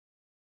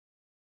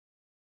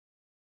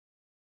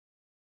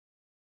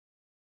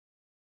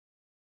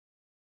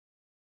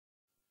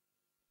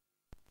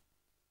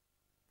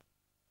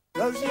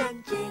Rosie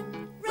and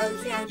Jim,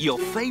 Rosie and Your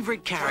Jim.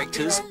 favourite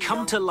characters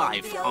come to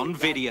life on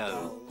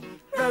video.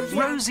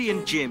 Rosie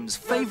and Jim's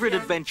favourite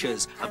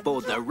adventures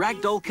aboard the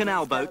Ragdoll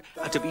Canal Boat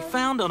are to be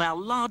found on our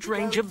large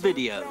range of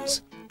videos.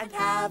 And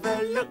have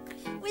a look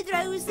With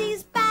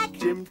Rosie's bag.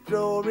 Jim's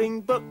drawing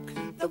book.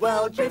 The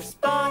world drifts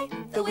by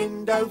the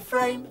window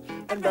frame,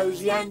 and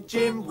Rosie and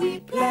Jim,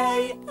 we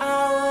play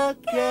our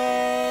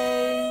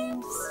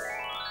games.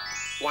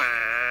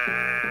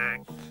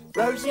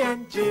 Rosie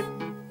and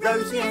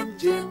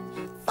Jim,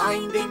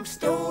 finding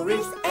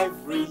stories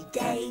every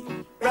day.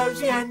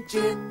 Rosie and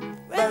Jim,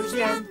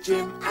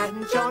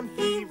 and John,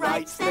 he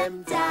writes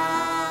them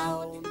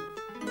down.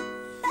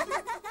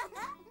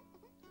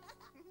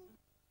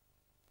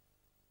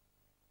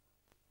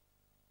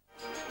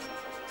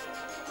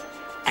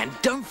 And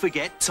don't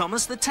forget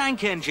Thomas the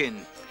Tank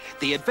Engine.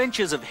 The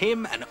adventures of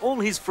him and all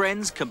his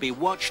friends can be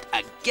watched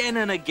again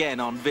and again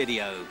on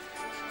video.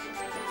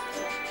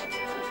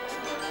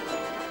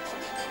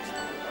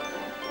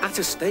 At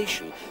a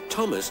station,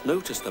 Thomas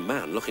noticed a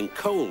man looking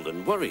cold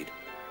and worried.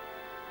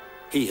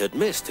 He had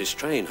missed his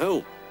train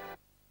home.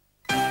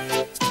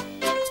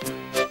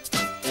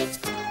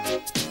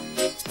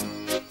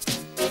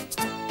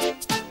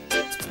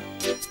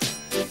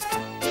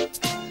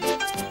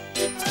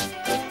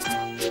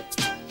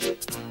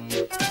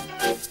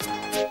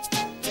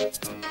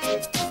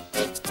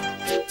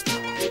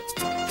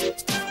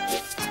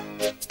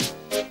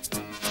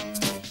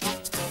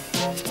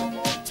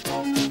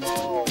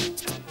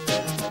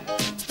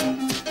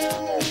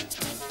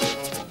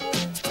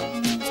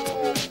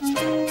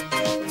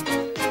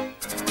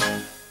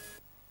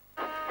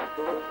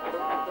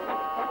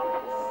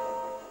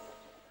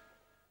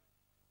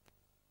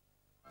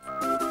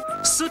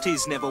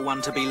 Sooty's never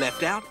one to be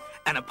left out,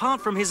 and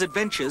apart from his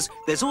adventures,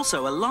 there's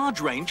also a large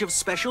range of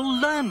special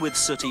Learn with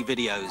Sooty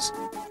videos.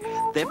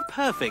 They're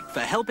perfect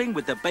for helping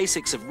with the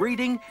basics of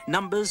reading,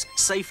 numbers,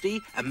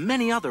 safety, and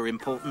many other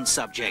important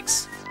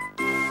subjects.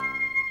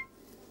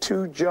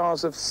 2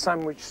 jars of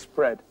sandwich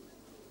spread.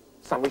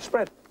 Sandwich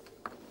spread.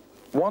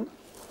 1,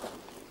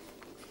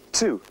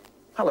 2.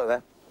 Hello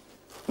there.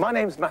 My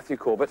name's Matthew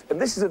Corbett, and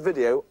this is a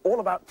video all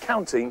about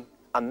counting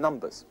and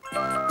numbers.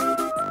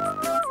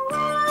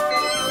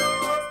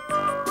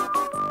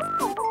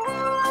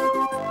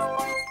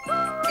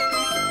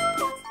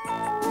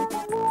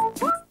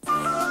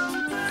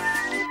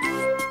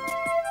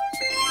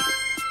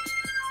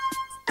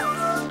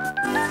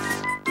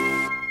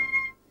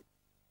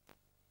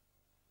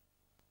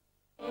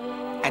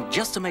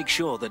 Just to make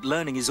sure that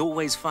learning is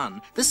always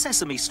fun, the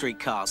Sesame Street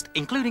cast,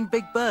 including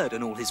Big Bird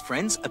and all his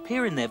friends,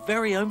 appear in their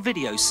very own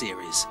video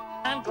series.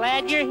 I'm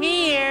glad you're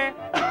here.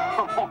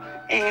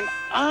 And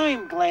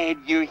I'm glad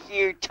you're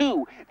here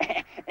too.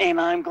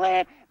 And I'm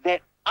glad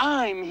that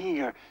I'm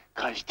here,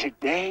 'cause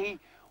today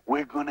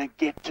we're gonna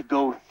get to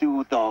go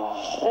through the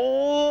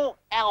whole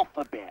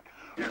alphabet.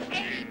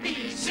 A,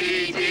 B,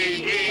 C, D,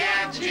 E,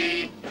 F,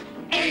 G,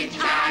 H,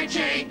 I,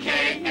 J,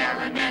 K, L,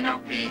 M, N, O,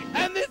 P.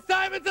 And this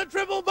time it's a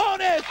triple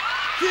bonus!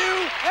 Q,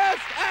 S,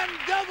 and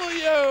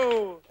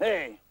W!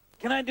 Hey,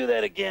 can I do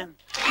that again?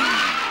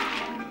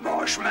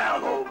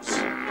 Marshmallows,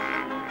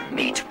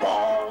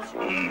 meatballs,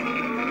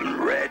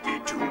 ready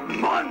to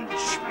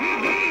munch.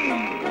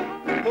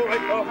 All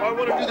right, I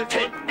want to do the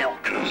Malted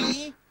milk.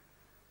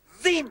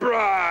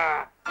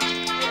 zebra!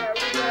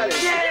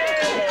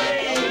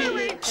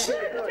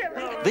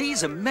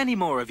 These and many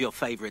more of your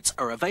favourites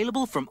are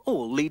available from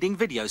all leading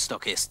video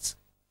stockists.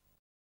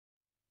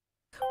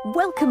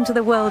 Welcome to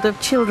the world of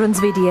children's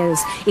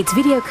videos. It's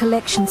video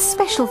collection's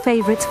special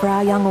favourites for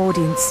our young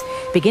audience,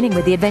 beginning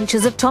with the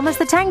adventures of Thomas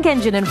the Tank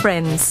Engine and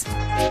friends.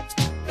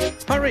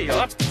 Hurry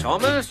up,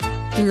 Thomas!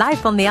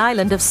 Life on the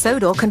island of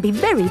Sodor can be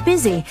very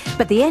busy,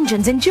 but the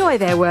engines enjoy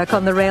their work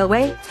on the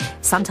railway.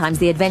 Sometimes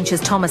the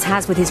adventures Thomas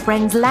has with his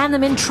friends land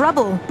them in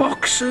trouble.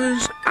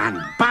 Boxes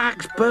and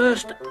bags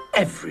burst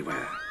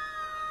everywhere.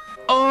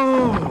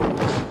 Oh!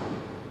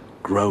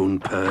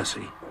 Groaned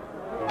Percy.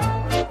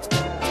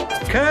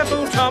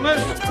 Careful,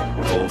 Thomas!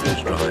 Called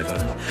his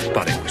driver,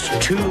 but it was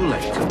too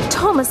late.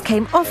 Thomas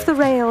came off the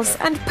rails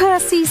and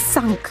Percy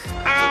sunk.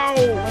 Ow!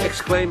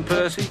 Exclaimed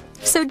Percy.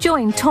 So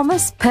join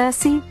Thomas,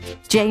 Percy,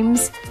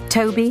 James,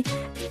 Toby,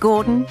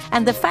 Gordon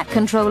and the Fat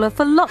Controller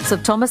for lots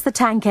of Thomas the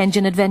Tank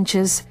Engine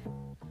adventures.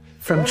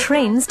 From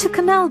trains to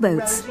canal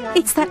boats,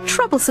 it's that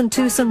troublesome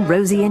twosome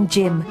Rosie and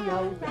Jim.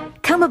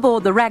 Come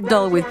aboard the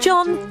Ragdoll with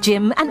John,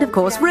 Jim and of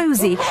course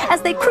Rosie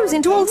as they cruise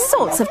into all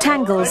sorts of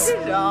tangles.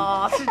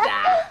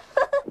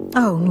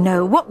 Oh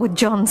no, what would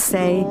John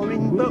say?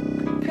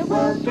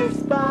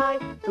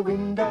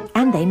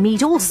 And they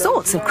meet all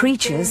sorts of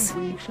creatures.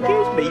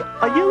 Excuse me,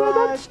 are you a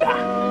monster?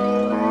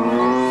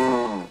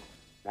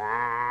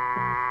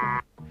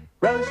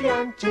 Rosie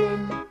and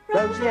Jim,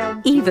 Rosie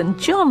and Jim. Even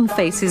John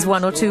faces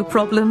 1 or 2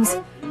 problems.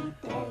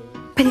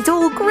 But it's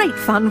all great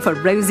fun for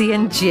Rosie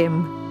and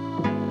Jim.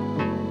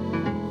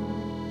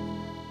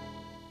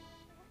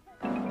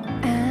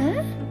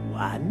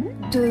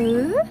 1,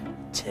 2,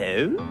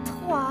 2,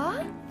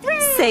 3.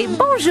 Say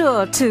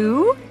bonjour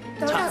to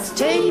Tots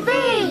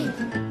TV!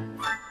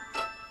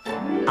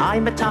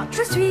 I'm a tot.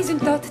 Je suis une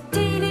tot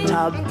teeny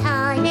Tub.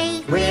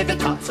 tiny. We're the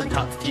Tots on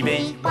Tots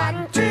TV.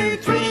 1, 2,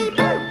 3,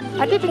 go!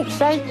 I didn't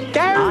say go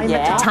I'm a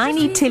yet. tot.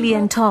 Tiny Tilly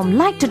and Tom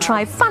like to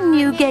try fun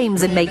new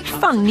games and make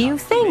fun new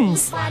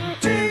things. 1,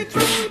 2,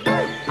 3,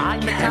 go!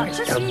 I'm a tot.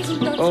 Je suis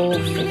une tot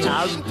teeny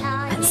tiny.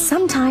 But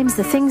sometimes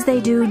the things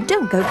they do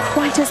don't go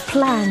quite as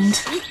planned.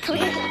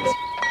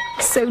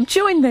 So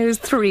join those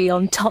three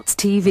on Tots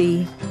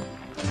TV.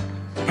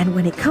 And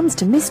when it comes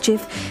to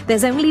mischief,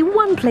 there's only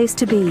one place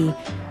to be,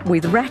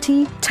 with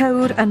Ratty,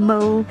 Toad and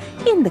Mole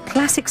in the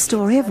classic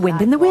story of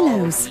Wind in the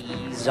Willows.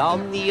 He's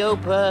on the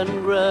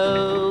open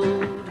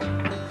road.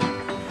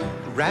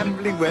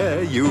 Rambling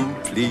where you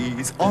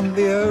please on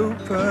the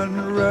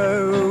open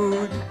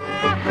road.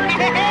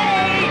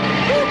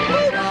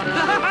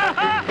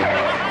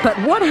 But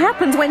what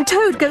happens when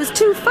Toad goes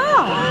too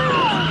far?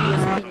 He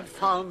has been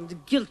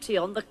found guilty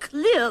on the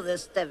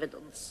clearest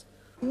evidence.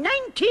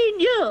 19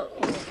 years.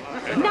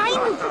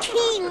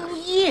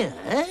 19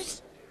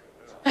 years?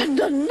 And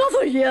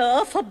another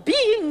year for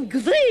being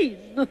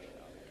green.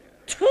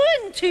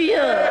 20 years.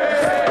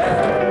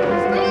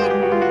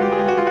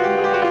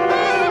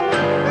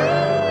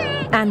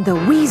 And the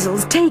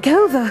weasels take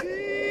over.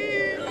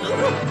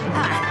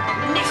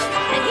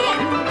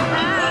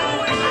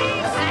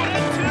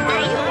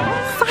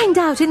 Find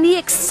out in the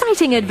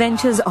exciting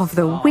adventures of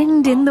the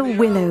Wind in the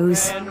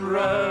Willows.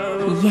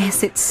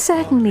 Yes, it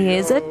certainly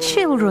is a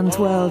children's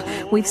world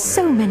with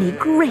so many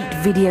great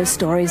video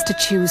stories to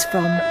choose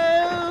from.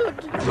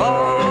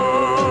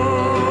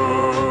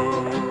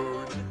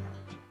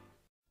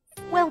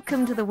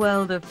 Welcome to the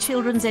world of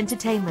children's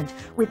entertainment,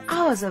 with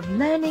hours of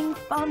learning,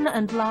 fun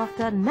and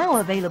laughter now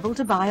available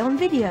to buy on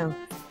video.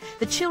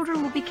 The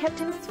children will be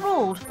kept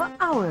enthralled for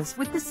hours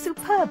with this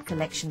superb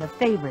collection of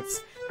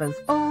favourites, both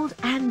old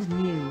and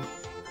new.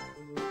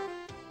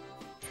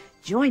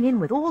 Join in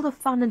with all the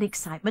fun and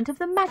excitement of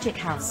the Magic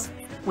House,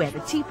 where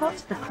the teapot,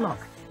 the clock,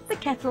 the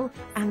kettle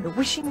and the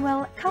wishing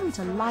well come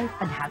to life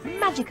and have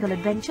magical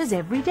adventures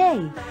every day.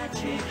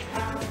 Magic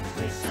House,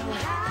 we're so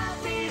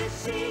happy to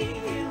see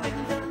you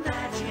in the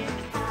Magic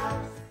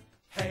House.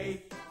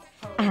 Hey.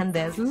 And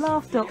there's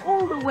laughter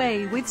all the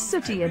way with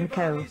Sooty and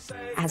Co.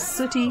 As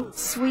Sooty,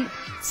 Sweep,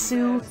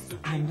 Sue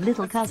and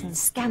little cousin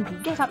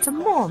Scampy get up to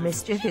more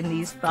mischief in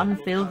these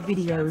fun-filled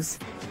videos.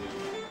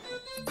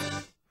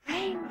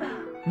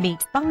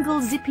 Meet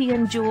Bungle, Zippy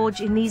and George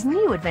in these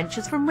new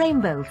adventures from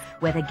Rainbow,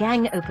 where the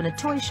gang open a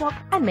toy shop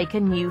and make a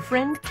new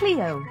friend,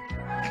 Cleo.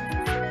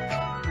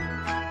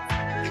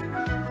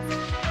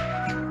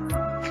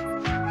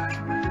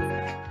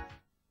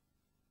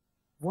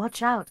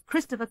 Watch out,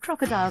 Christopher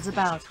Crocodile's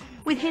about,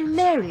 with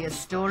hilarious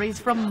stories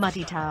from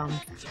Muddy Town.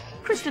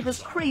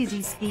 Christopher's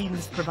crazy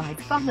schemes provide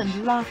fun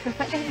and laughter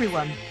for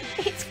everyone.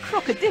 It's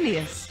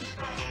crocodilious.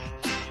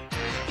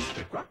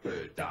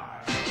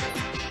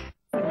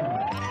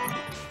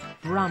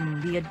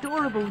 Brum, the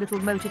adorable little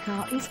motor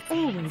car, is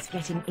always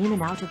getting in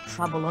and out of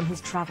trouble on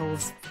his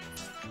travels.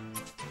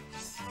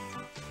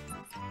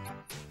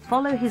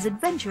 Follow his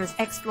adventurous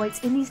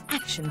exploits in these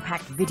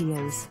action-packed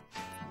videos.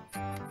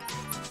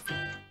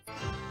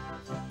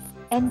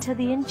 Enter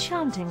the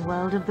enchanting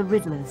world of the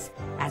Riddlers,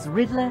 as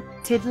Riddler,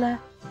 Tiddler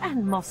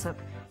and Mossop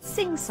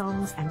sing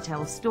songs and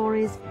tell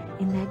stories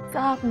in their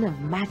garden of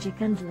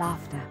magic and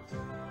laughter.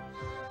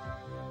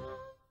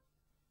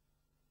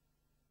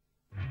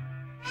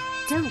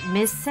 Don't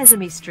miss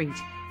Sesame Street,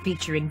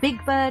 featuring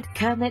Big Bird,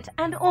 Kermit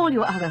and all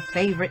your other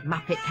favourite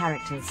Muppet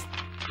characters.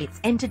 It's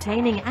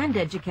entertaining and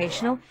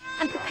educational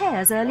and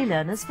prepares early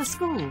learners for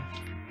school.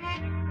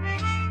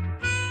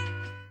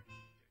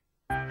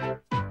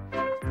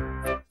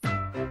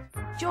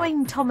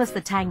 Join Thomas the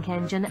Tank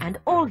Engine and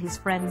all his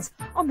friends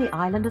on the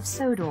island of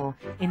Sodor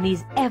in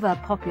these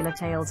ever-popular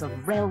tales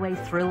of railway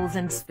thrills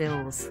and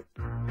spills.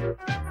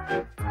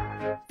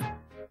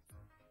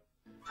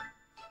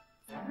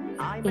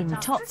 In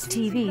Tots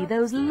TV,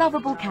 those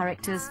lovable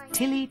characters,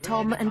 Tilly,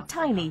 Tom and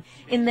Tiny,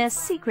 in their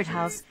secret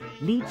house,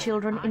 lead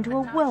children into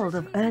a world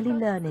of early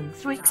learning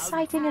through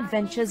exciting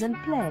adventures and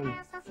play.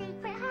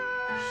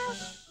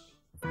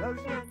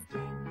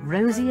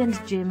 Rosie and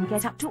Jim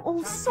get up to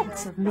all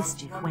sorts of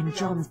mischief when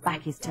John's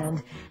back is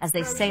turned as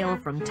they sail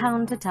from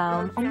town to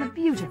town on the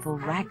beautiful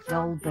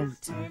ragdoll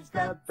boat.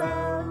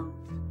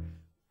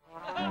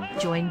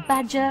 Join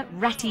Badger,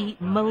 Ratty,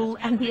 Mole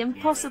and the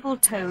impossible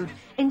Toad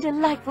in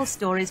delightful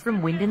stories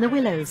from Wind in the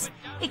Willows.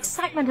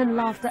 Excitement and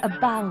laughter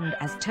abound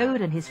as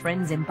Toad and his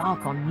friends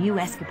embark on new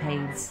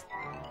escapades.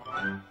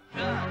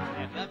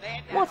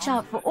 Watch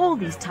out for all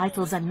these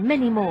titles and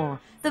many more,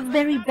 the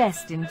very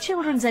best in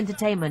children's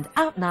entertainment,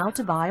 out now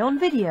to buy on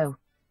video.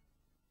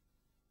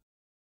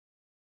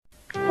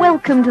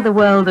 Welcome to the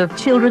world of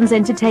children's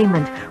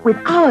entertainment, with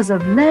hours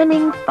of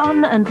learning,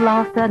 fun and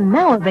laughter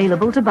now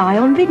available to buy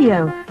on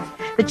video.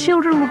 The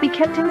children will be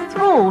kept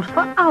enthralled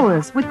for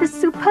hours with this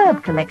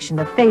superb collection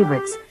of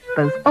favourites,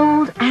 both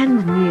old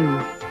and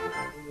new.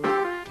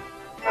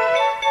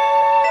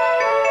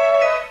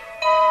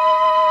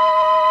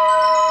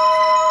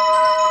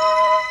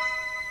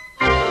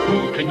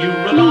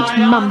 Meet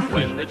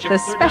Mumphy, the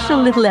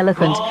special little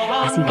elephant,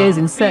 as he goes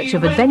in search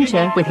of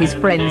adventure with his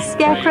friends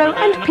Scarecrow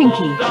and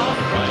Pinky.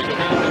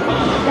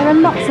 There are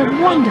lots of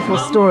wonderful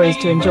stories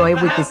to enjoy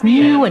with this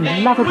new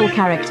and lovable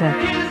character.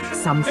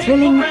 Some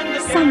thrilling,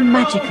 some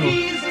magical,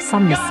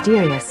 some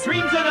mysterious.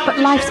 But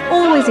life's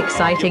always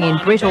exciting in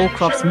Britt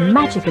Allcroft's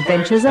Magic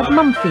Adventures of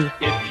Mumphy.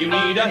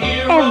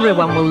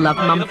 Everyone will love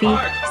Mumphy,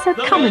 so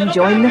come and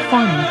join the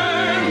fun.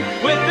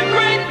 With a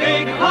great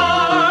big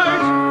heart.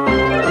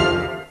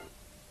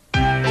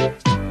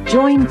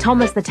 Join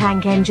Thomas the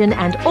Tank Engine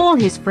and all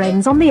his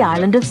friends on the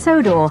island of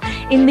Sodor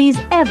in these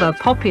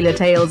ever-popular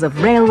tales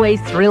of railway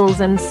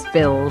thrills and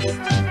spills.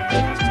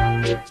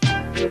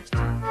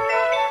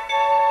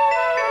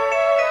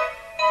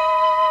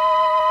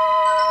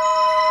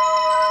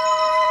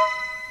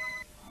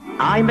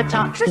 I'm a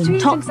touch. In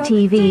Tots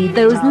TV,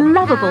 those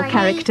lovable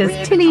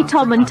characters Tilly,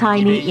 Tom and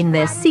Tiny in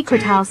their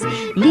secret house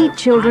lead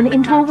children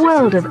into a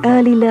world of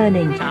early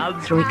learning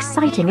through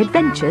exciting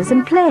adventures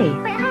and play.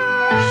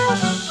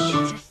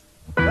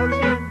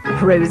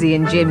 Rosie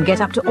and Jim get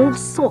up to all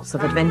sorts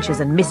of adventures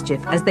and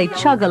mischief as they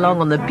chug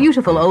along on the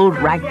beautiful old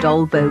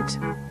ragdoll boat.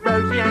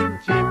 Rosie and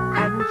Jim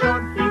and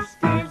John, he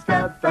steers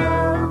the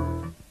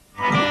boat.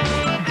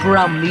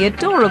 Brum, the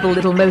adorable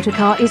little motor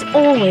car, is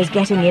always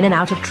getting in and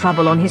out of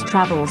trouble on his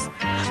travels.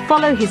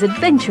 Follow his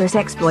adventurous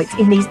exploits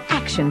in these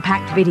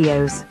action-packed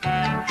videos.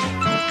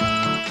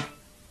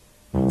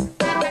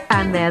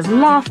 And there's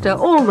laughter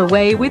all the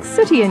way with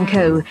Sooty &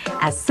 Co.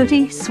 as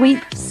Sooty, Sweep,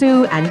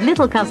 Sue and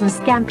little cousin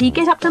Scampy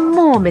get up to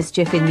more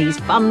mischief in these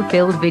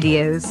fun-filled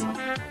videos.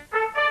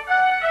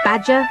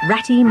 Badger,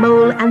 Ratty,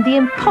 Mole and the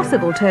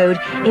impossible Toad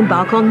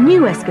embark on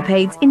new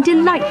escapades in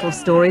delightful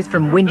stories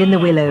from Wind in the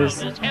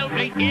Willows.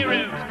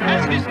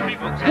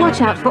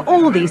 Watch out for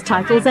all these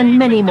titles and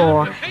many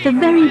more, the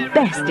very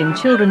best in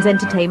children's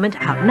entertainment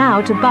out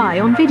now to buy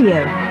on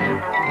video.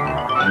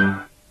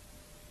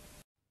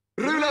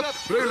 Roll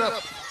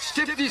up,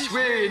 step this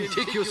way and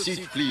take your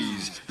seat,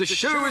 please. The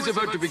show is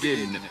about to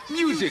begin.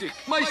 Music,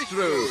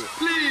 maestro,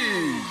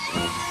 please.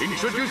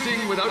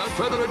 Introducing, without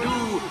further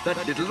ado,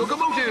 that little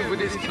locomotive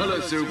with its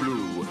colour so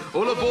blue.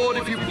 All aboard,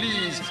 if you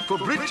please, for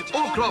Britt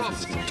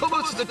Allcroft's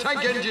Thomas the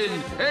Tank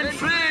Engine and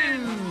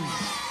friends.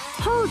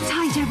 Hold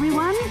tight,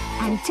 everyone,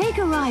 and take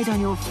a ride on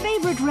your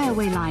favourite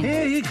railway line.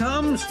 Here he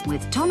comes.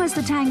 With Thomas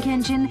the Tank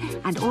Engine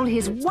and all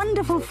his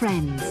wonderful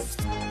friends.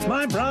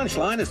 My branch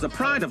line is the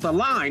pride of the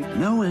line.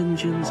 No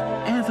engines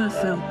ever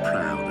felt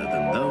prouder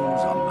than those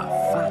on the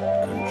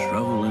Fat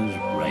Controller's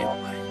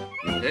railway.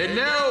 And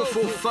now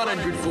for fun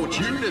and good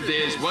fortune,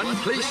 there's one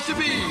place to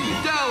be.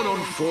 Down on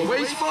Four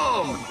Ways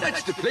Farm.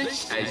 That's the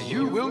place, as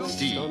you will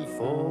see.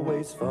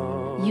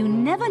 You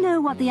never know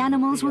what the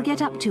animals will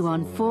get up to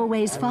on Four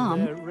Ways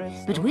Farm.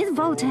 But with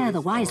Voltaire,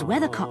 the wise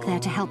weathercock, there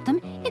to help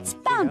them, it's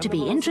bound to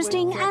be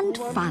interesting and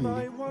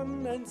fun.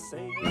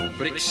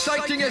 For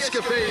exciting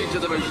escapades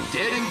of the most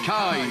daring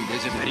kind,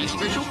 there's a very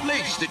special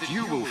place that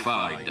you will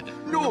find.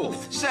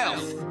 North,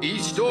 south,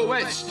 east or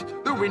west,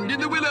 the Wind in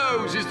the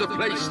Willows is the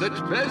place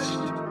that's best.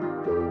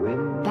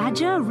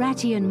 Badger,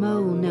 Ratty and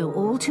Mole know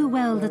all too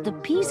well that the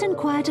peace and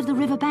quiet of the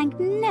riverbank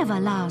never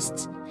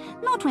lasts.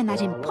 Not when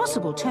that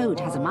impossible Toad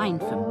has a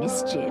mind for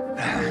mischief.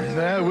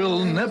 There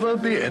will never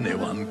be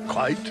anyone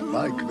quite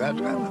like that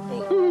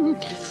animal.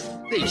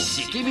 They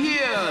seek him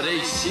here, they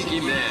seek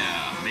him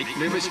there. Make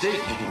no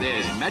mistake,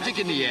 there's magic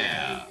in the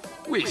air.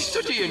 With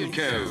Sooty &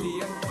 Co.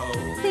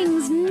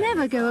 Things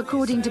never go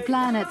according to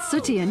plan at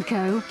Sooty &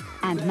 Co.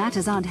 And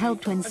matters aren't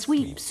helped when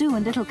Sweep, Sue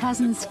and little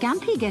cousin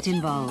Scampy get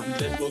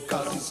involved.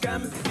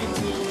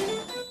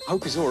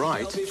 Hope he's all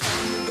right.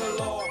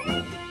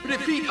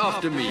 Repeat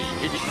after me.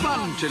 It's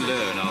fun to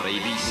learn our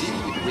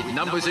ABC. With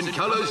numbers and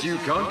colours you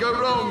can't go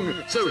wrong.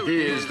 So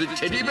here's the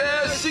teddy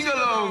bear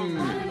sing-along.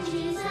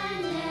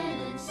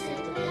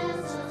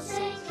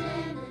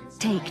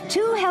 Take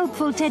two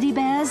helpful teddy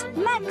bears,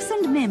 Max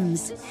and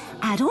Mims.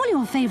 Add all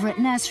your favourite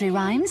nursery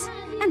rhymes.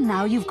 And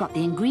now you've got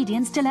the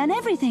ingredients to learn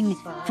everything,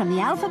 from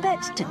the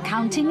alphabet to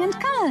counting and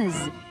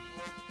colours.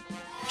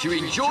 To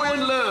enjoy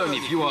and learn,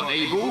 if you are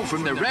able,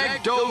 from the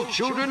Ragdoll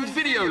Children's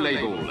video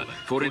label.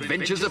 For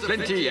adventures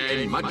aplenty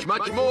and much,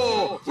 much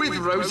more. With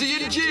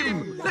Rosie and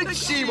Jim. Let's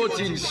see what's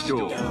in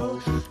store.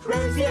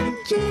 Rosie and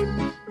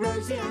Jim,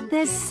 Rosie and...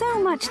 There's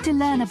so much to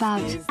learn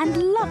about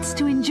and lots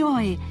to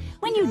enjoy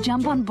when you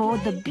jump on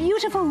board the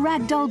beautiful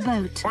Ragdoll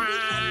boat.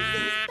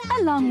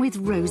 Along with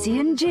Rosie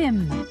and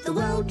Jim. The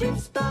world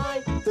drifts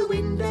by the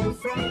window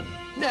frame.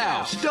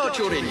 Now, start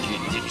your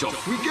engines, it's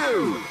off we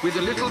go, with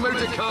a little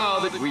motor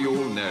car that we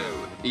all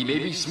know. He may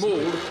be small,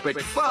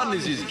 but fun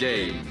is his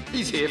game.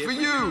 He's here for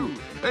you,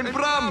 and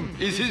Brum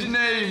is his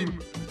name.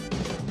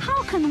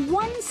 How can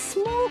one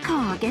small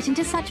car get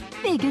into such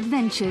big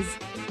adventures?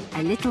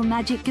 A little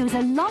magic goes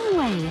a long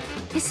way,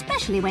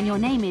 especially when your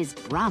name is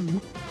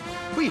Brum.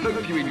 We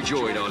hope you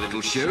enjoyed our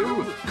little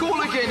show.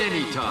 Call again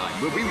anytime.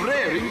 We'll be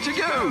raring to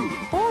go.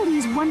 All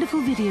these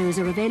wonderful videos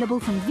are available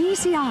from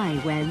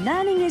VCI, where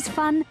learning is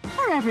fun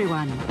for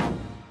everyone.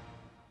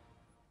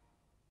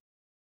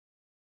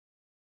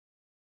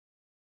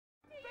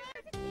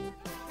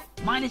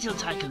 My Little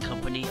Tycoon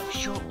company of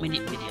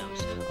short-minute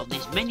videos of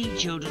these many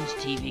children's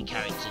TV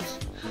characters.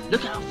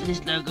 Look out for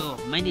this logo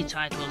of many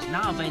titles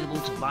now available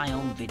to buy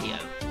on video.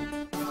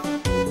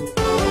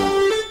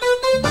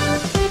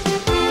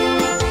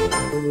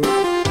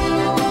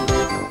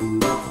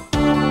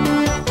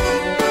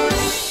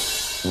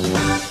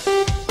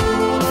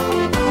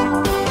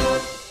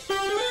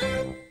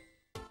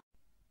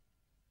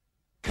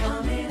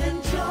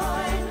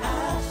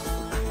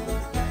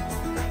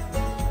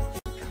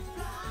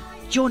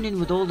 Join in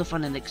with all the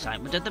fun and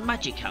excitement at the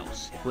Magic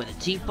House, where the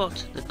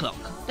teapot, the clock,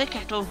 the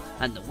kettle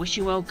and the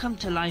wishing well come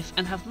to life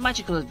and have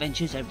magical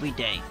adventures every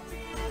day.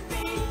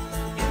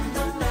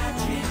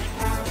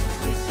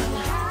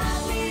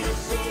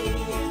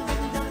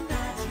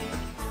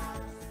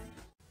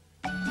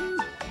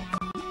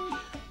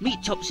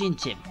 Meet Topsy and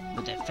Tim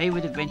with their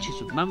favourite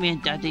adventures with Mummy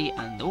and Daddy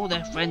and all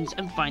their friends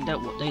and find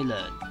out what they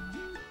learn.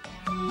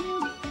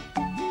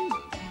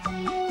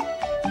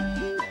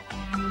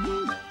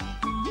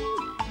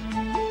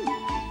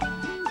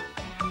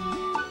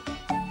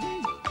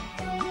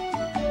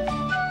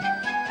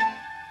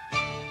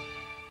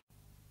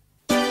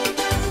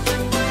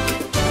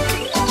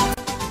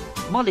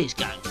 Molly's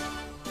gang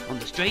on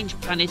the strange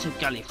planet of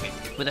Gallifrey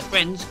with their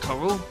friends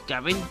Coral,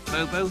 Gavin,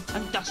 Bobo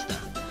and Duster.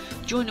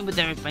 Join them with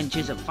their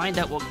adventures and find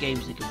out what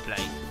games they can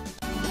play.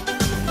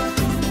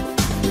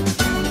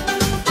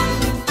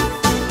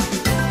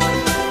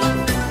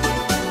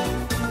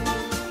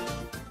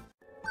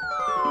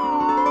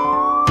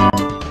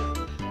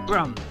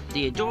 Brum,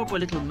 the adorable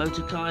little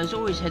motor car, is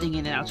always heading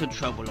in and out of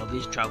trouble of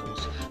his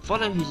travels.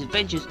 Follow his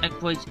adventures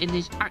exploits in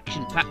these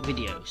action-packed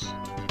videos.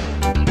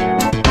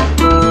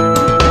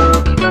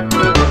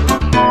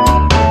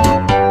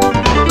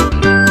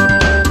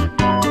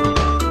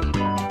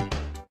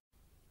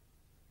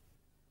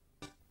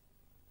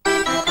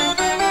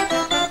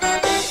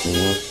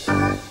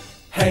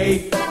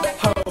 Hey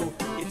ho!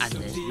 And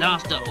there's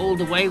laughter all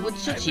the way with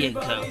Sooty and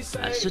Co.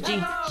 As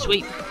Sooty,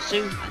 Sweep,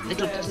 Sue and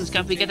Little Cousin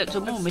Scampy get up to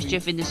more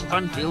mischief in this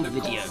fun-filled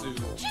video.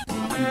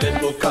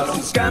 Little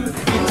cousin Scampy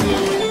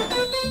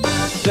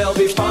too. There'll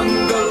be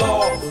fun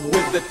galore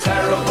with the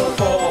terrible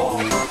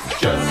four.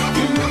 Just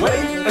you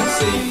wait and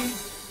see.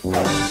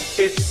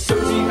 It's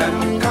Sooty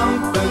and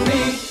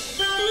company.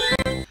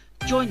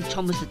 Join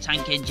Thomas the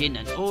Tank Engine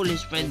and all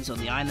his friends on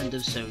the island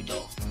of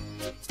Sodor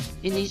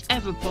in these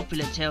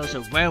ever-popular tales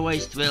of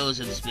railways, thrills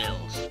and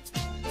spills.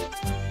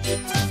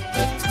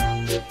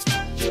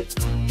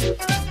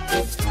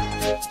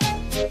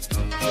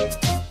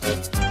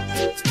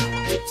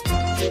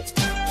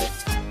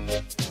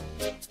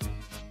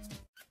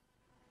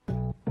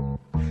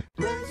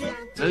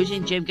 Rosie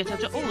and Jim get up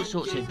to all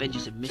sorts of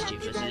adventures and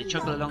mischief as they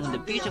chuckle along in the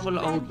beautiful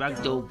old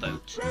ragdoll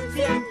boat.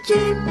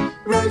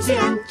 Rosie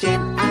and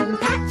Jim and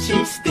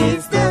Patchy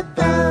steers the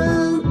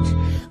boat.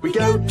 We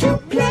go to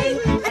play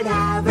and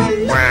have a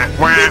look.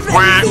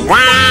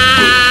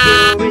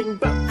 With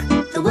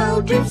book, the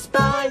world drifts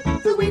by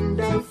the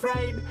window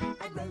frame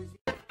and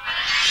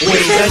Rosie.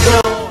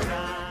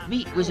 Wizardora!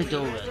 Meet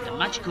Wizardora, the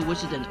magical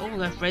wizard and all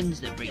her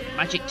friends that bring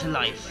magic to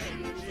life.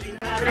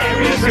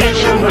 Very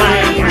special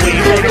way,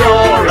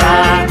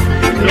 Wizardora,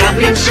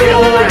 nothing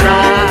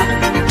surer.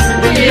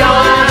 We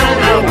are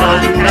the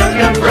one that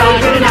can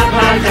brighten up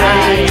our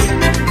day.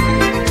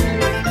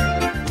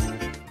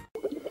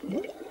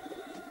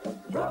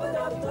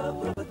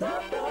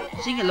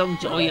 Sing along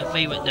to all your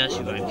favourite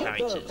nursery rhyme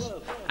characters.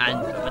 And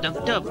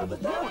rub-a-dub-dub,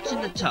 what's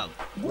in the tub?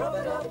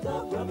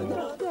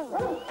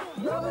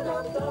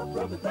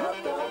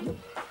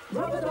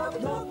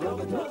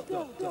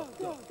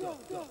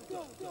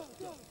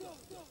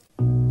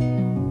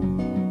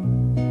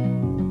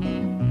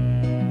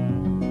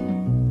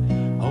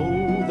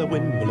 Oh, the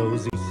wind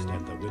blows east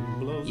and the wind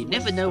blows. You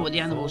never know what the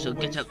animals will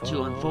get up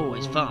to on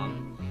Fourways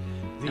Farm.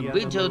 And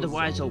Winter, the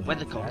wise old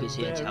weathercock, is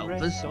here to help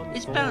us.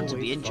 It's bound to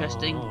be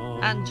interesting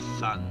and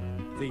fun.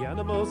 The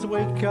animals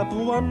wake up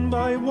one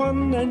by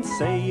one and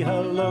say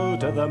hello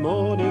to the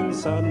morning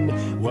sun.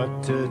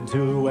 Work to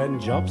do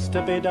and jobs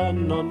to be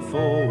done on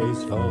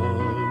Fourways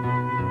Farm.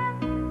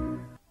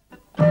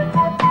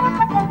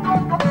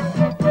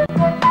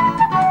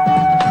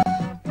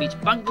 Meet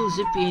Bungle,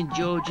 Zippy and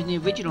George in the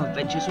original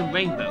Adventures from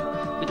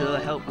Rainbow, with a little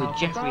help with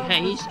Geoffrey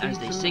Hayes as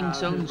they sing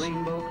songs,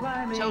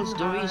 tell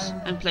stories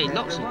and play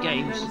lots of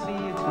games.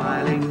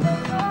 Smiling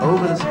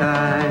over the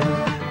sky,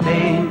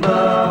 paint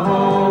the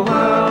whole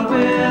world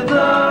with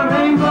a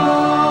rainbow.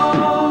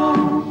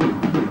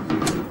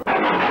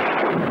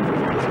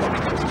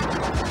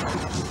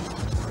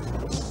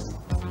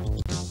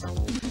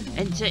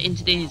 Enter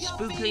into the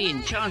spookily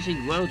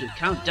enchanting world of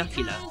Count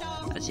Duckula,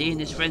 as he and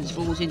his friends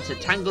falls into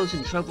tangles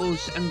and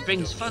troubles and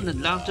brings fun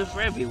and laughter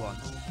for everyone.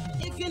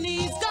 If your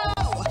knees go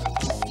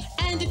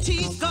and your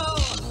teeth go,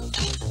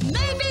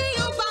 maybe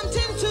you bumped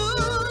into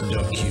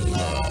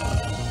Duckula.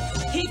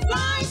 He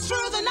flies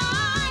through the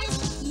night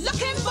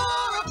looking for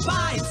a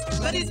bite,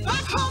 but he's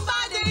back home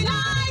by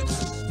daylight.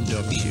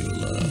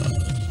 Duckula.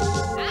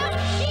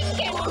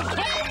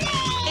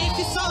 If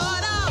you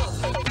sort of,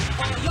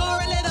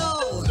 you're a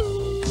little,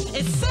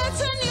 it's certain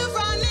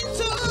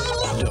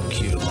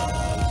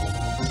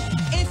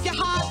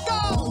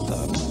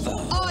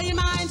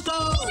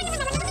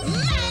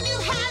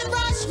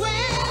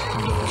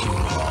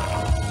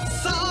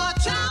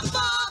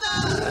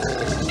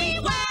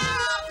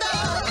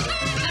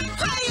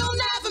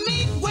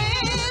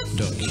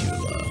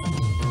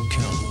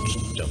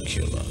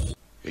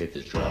If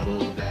there's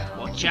trouble down.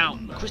 Watch out,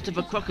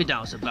 Christopher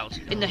Crocodile's about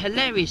in the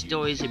hilarious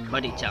stories in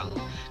Muddy Town.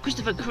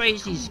 Christopher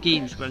crazy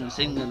schemes brings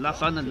in the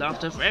fun and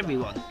laughter for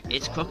everyone.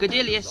 It's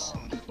Crocodilius.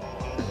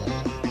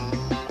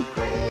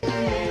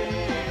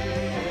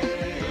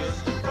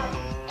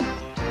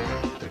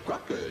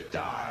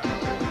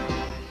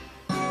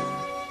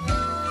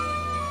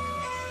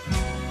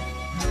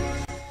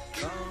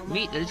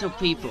 Meet the little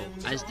people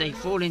as they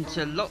fall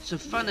into lots of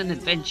fun and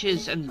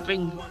adventures and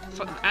bring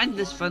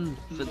endless fun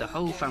for the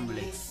whole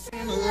family.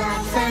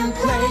 Laugh and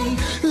play,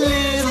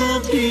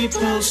 little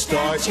people,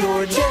 start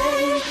your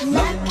day.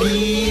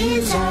 Lucky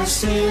is our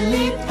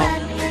silly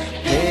pet.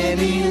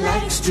 Penny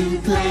likes to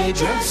play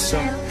dress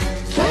up.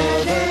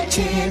 Clever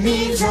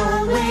Timmy's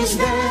always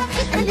there,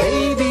 and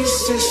baby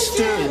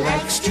sister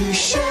likes to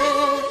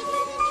share.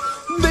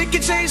 They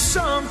could say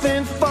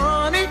something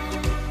funny,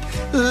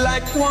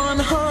 like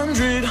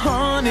 100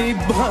 honey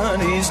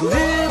bunnies.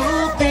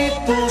 Little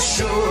people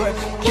sure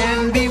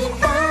can be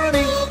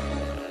funny.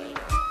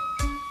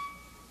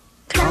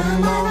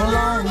 Come on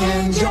along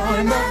and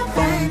join the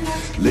fun.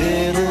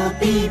 Little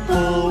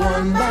people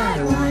one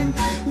by one.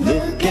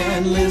 Look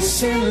and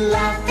listen,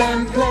 laugh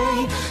and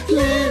play.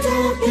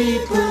 Little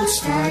people,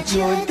 start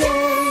your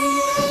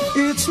day.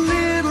 It's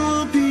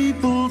little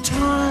people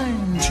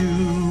time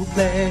to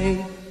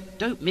play.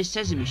 Don't miss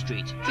Sesame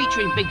Street,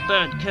 featuring Big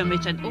Bird,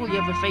 Kermit and all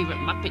your other favourite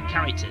Muppet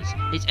characters.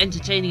 It's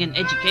entertaining and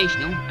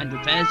educational and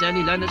prepares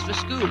early learners for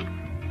school.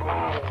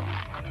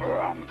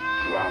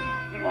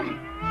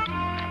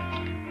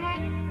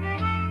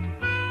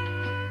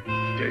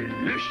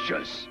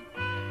 Delicious.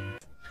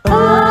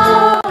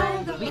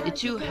 Meet the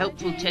two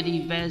helpful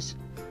teddy bears,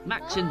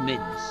 Max and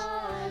Minz.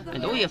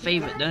 And all your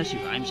favourite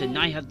nursery rhymes, and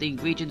now you have the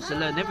ingredients to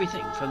learn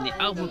everything from the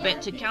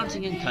alphabet to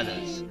counting and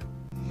colours.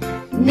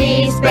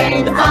 Knees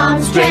bend,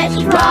 arms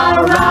stretch, rah,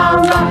 rah,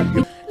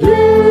 rah.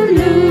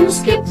 Lulu,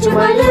 skip to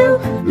my loo.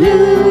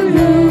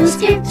 Lulu,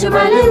 skip to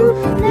my loo.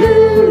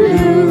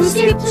 Lulu,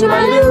 skip to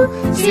my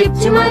loo. Skip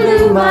to my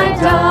loo, my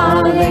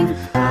darling.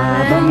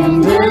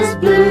 Lavender's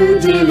blue,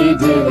 dilly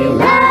dilly,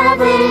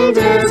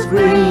 lavender's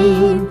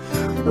green.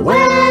 When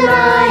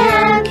I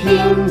am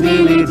king,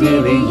 dilly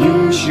dilly,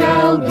 you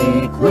shall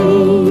be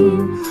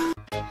queen.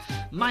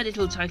 My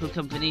little title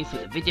company for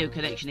the Video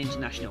Collection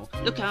International.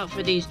 Look out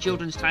for these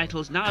children's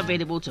titles now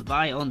available to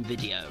buy on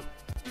video.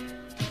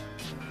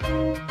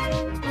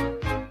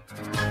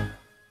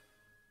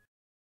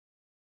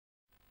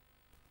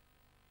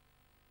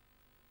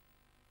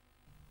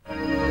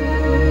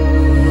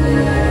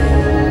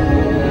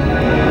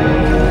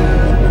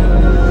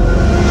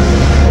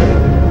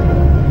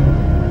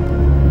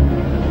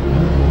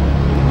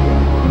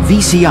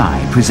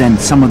 VCI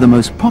presents some of the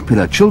most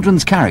popular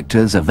children's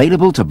characters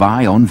available to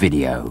buy on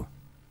video.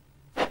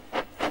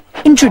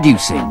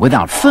 Introducing,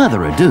 without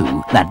further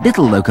ado, that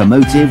little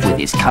locomotive with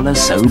his colours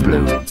so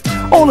blue.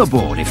 All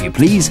aboard, if you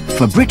please,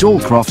 for Britt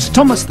Allcroft's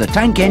Thomas the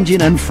Tank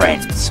Engine and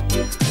Friends.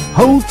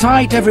 Hold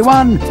tight,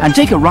 everyone, and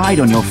take a ride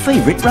on your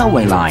favourite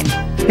railway line.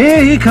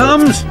 Here he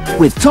comes!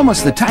 With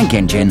Thomas the Tank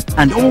Engine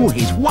and all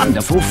his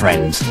wonderful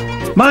friends.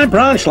 My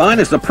branch line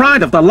is the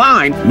pride of the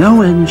line.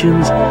 No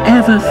engines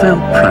ever felt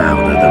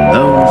prouder than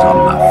those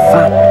on the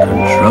Fat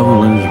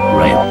Controller's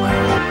Railway.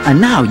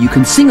 And now you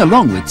can sing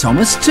along with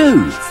Thomas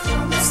too.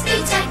 Thomas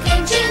the Tank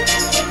Engine,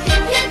 hip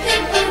hip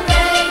hip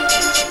hooray.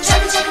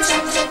 Chugga chugga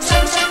chugga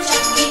chugga chugga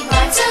chugga, he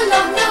rides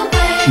along the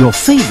way. Your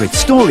favourite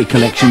story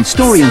collection,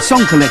 story and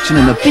song collection,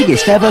 and the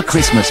biggest ever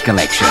Christmas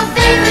collection. Our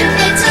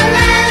favourite little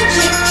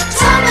engine,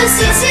 Thomas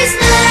is his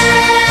name.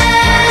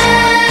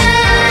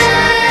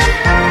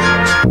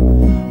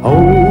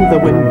 Oh, the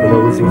wind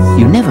blows his...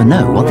 You never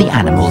know what the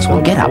animals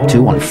will get up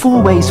to on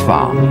Four Ways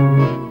Farm.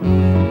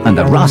 And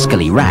the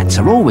rascally rats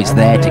are always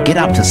there to get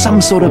up to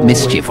some sort of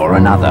mischief or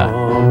another.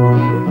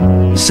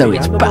 So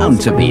it's bound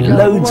to be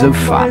loads of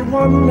fun.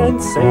 And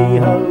say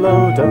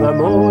hello to the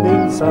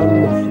morning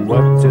sun.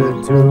 Work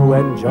to do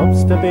and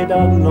jobs to be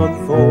done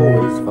on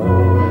Four Ways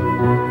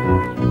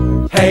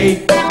Farm.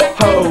 Hey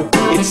ho,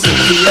 it's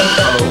Sooty and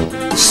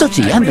Ho.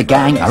 Sooty and the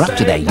gang are up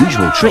to their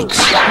usual tricks.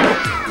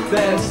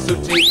 There's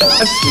Sooty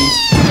and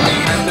Sweet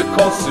and the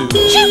call Sue.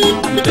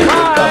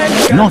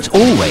 Not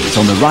always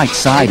on the right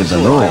side of the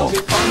law.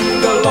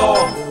 The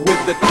law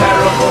with the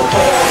terrible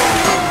ball.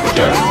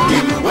 Just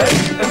you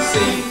wait and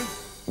see.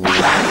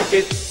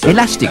 It's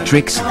Elastic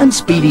tricks and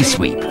speedy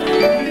sweep.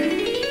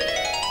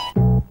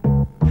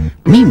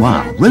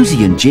 Meanwhile,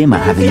 Rosie and Jim are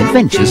having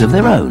adventures of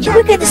their own.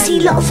 We're going to see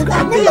lots of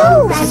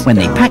animals. When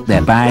they pack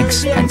their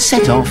bags and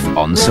set off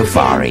on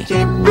safari.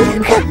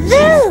 Look at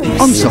those.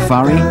 On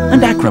safari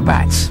and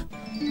acrobats.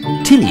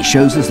 Tilly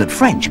shows us that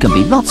French can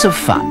be lots of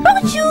fun.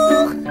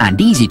 Bonjour. And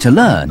easy to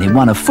learn in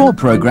one of 4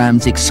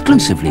 programs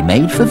exclusively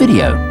made for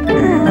video.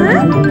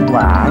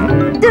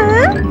 1,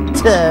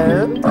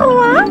 2,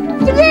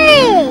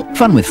 3.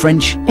 Fun with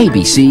French,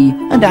 ABC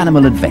and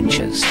animal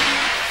adventures.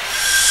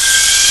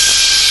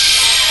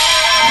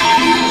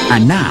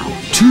 And now,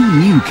 2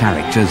 new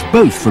characters,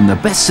 both from the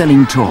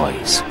best-selling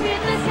toys.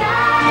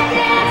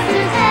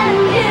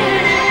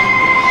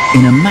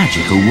 In a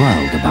magical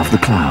world above the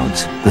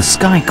clouds, the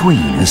Sky Queen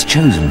has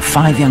chosen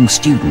 5 young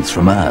students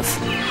from Earth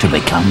to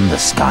become the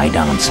Sky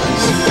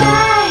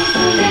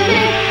Dancers.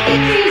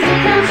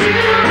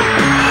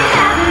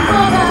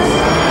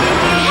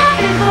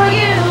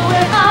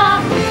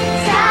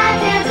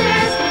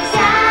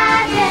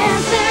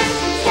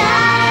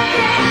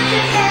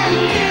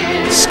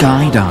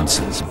 Sky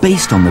Dancers,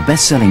 based on the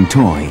best-selling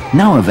toy,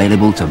 now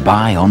available to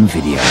buy on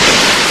video.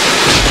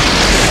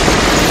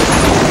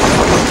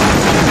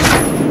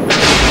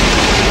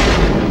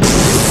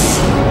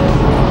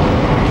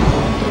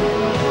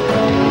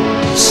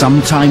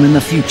 Sometime in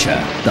the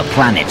future, the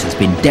planet has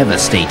been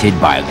devastated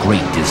by a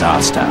great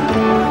disaster.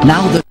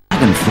 Now the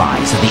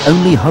dragonflies are the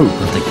only hope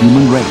of the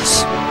human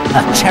race.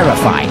 A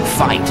terrifying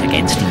fight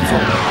against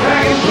evil.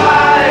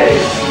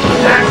 Dragonflies,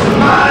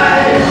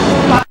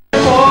 maximize,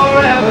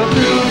 forever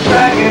through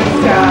dragon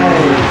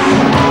skies.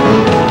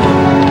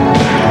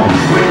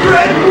 With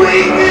red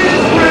wing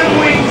and red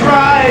wing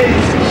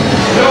tries,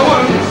 no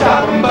one can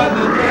stop them but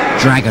the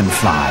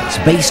Dragonflies,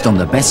 based on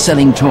the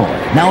best-selling toy,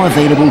 now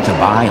available to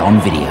buy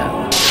on video.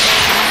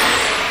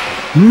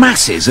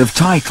 Masses of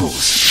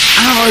titles,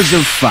 hours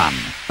of fun,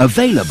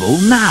 available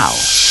now.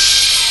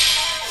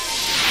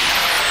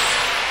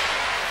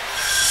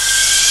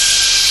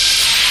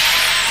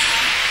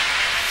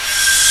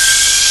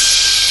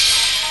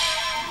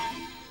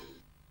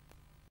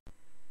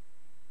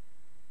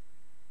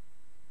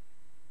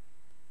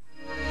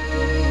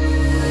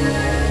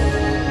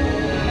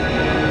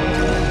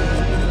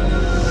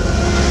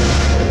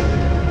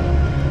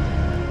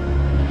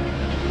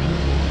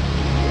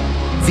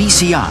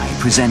 VCI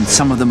presents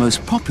some of the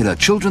most popular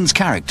children's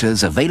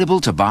characters available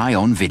to buy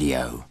on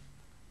video.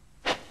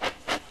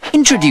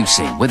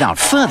 Introducing, without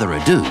further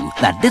ado,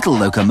 that little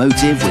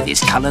locomotive with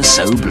his colours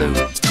so blue.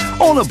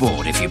 All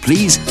aboard, if you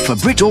please, for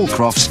Britt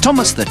Allcroft's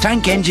Thomas the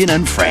Tank Engine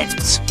and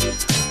Friends.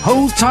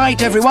 Hold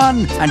tight,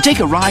 everyone, and take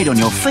a ride on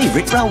your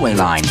favourite railway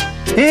line.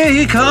 Here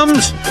he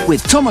comes!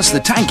 With Thomas the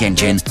Tank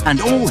Engine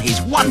and all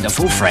his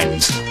wonderful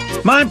friends.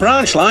 My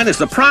branch line is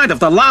the pride of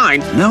the line.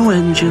 No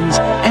engines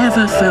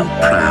ever felt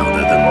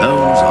prouder than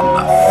those on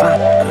the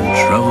Fat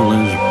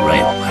Controller's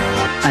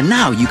Railway. And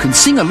now you can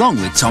sing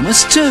along with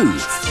Thomas too.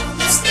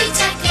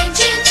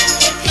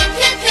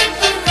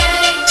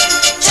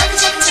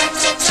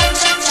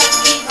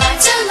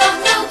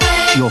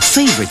 Your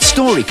favourite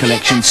story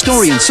collection,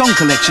 story and song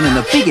collection, and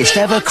the biggest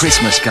ever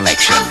Christmas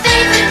collection.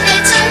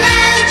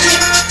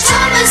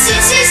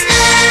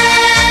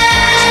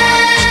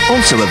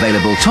 Also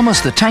available,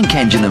 Thomas the Tank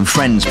Engine and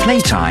Friends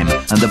Playtime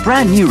and the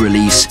brand new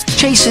release,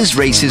 Chases,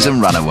 Races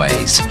and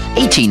Runaways.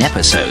 18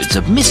 episodes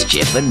of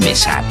mischief and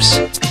mishaps.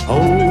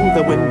 Oh,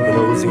 the wind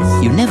blows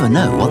east. You never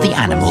know what the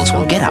animals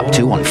will get up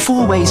to on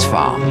Four Ways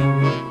Farm.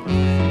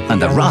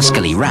 And the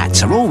rascally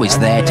rats are always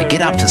there to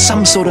get up to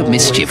some sort of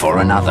mischief or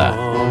another.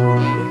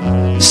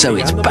 So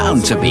it's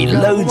bound to be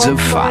loads of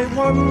fun.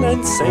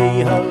 And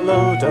say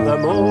hello to the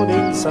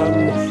morning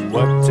sun.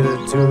 Work to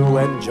do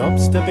and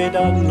jobs to be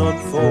done on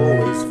Four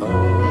Ways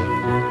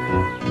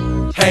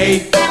Farm.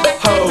 Hey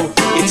ho,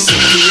 it's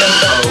Sooty and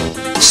Ho.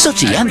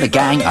 Sooty and the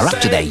gang are up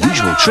to their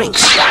usual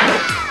tricks.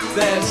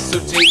 There's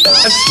Sooty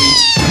and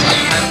Sweet, a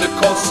panda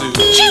called Sue.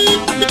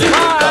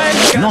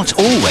 Not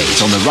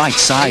always on the right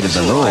side of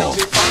the law.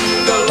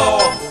 The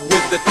law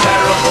with the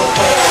terrible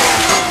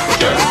paw.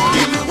 Just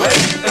you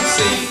wait and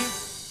see.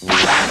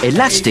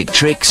 Elastic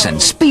tricks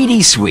and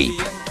speedy sweep.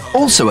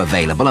 Also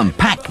available and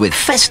packed with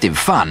festive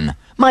fun,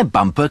 my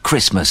bumper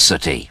Christmas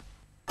Sooty.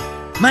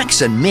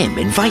 Max and Mim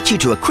invite you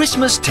to a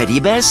Christmas teddy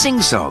bear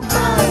sing-song.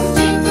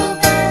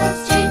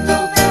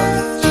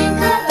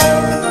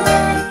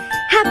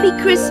 Happy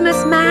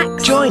Christmas,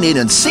 Max. Join in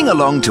and sing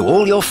along to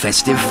all your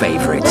festive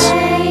favourites.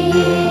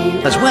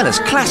 As well as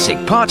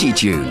classic party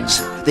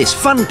tunes. This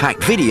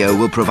fun-packed video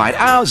will provide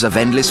hours of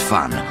endless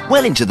fun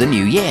well into the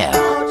new year.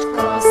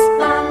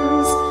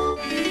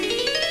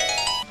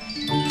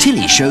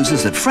 Tilly shows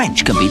us that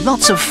French can be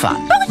lots of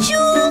fun.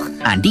 Bonjour.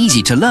 And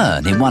easy to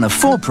learn in one of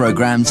 4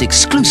 programs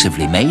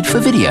exclusively made for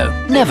video,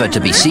 never to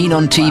be seen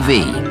on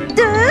TV.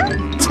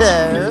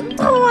 2,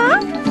 3,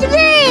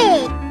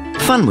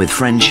 3. Fun with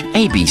French,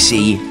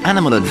 ABC,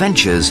 Animal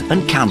Adventures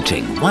and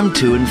counting 1,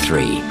 2 and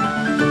 3.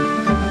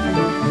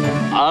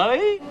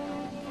 I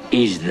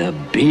is the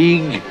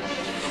big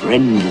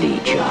friendly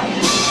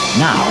giant.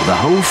 Now the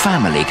whole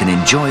family can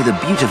enjoy the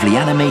beautifully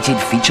animated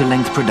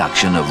feature-length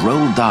production of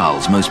Roald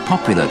Dahl's most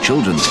popular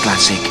children's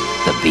classic,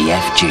 the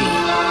BFG.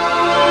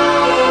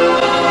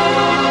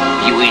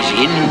 You is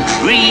in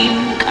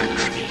Dream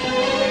Country.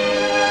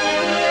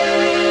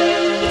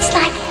 It's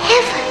like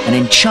heaven. An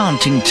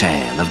enchanting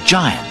tale of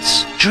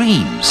giants,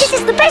 dreams, This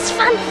is the best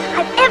fun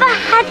I've ever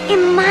had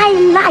in my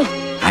life.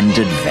 and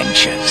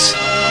adventures.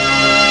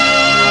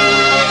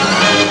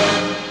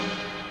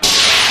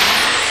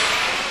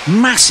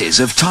 Masses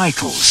of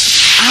titles,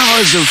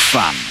 hours of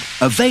fun,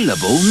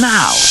 available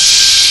now.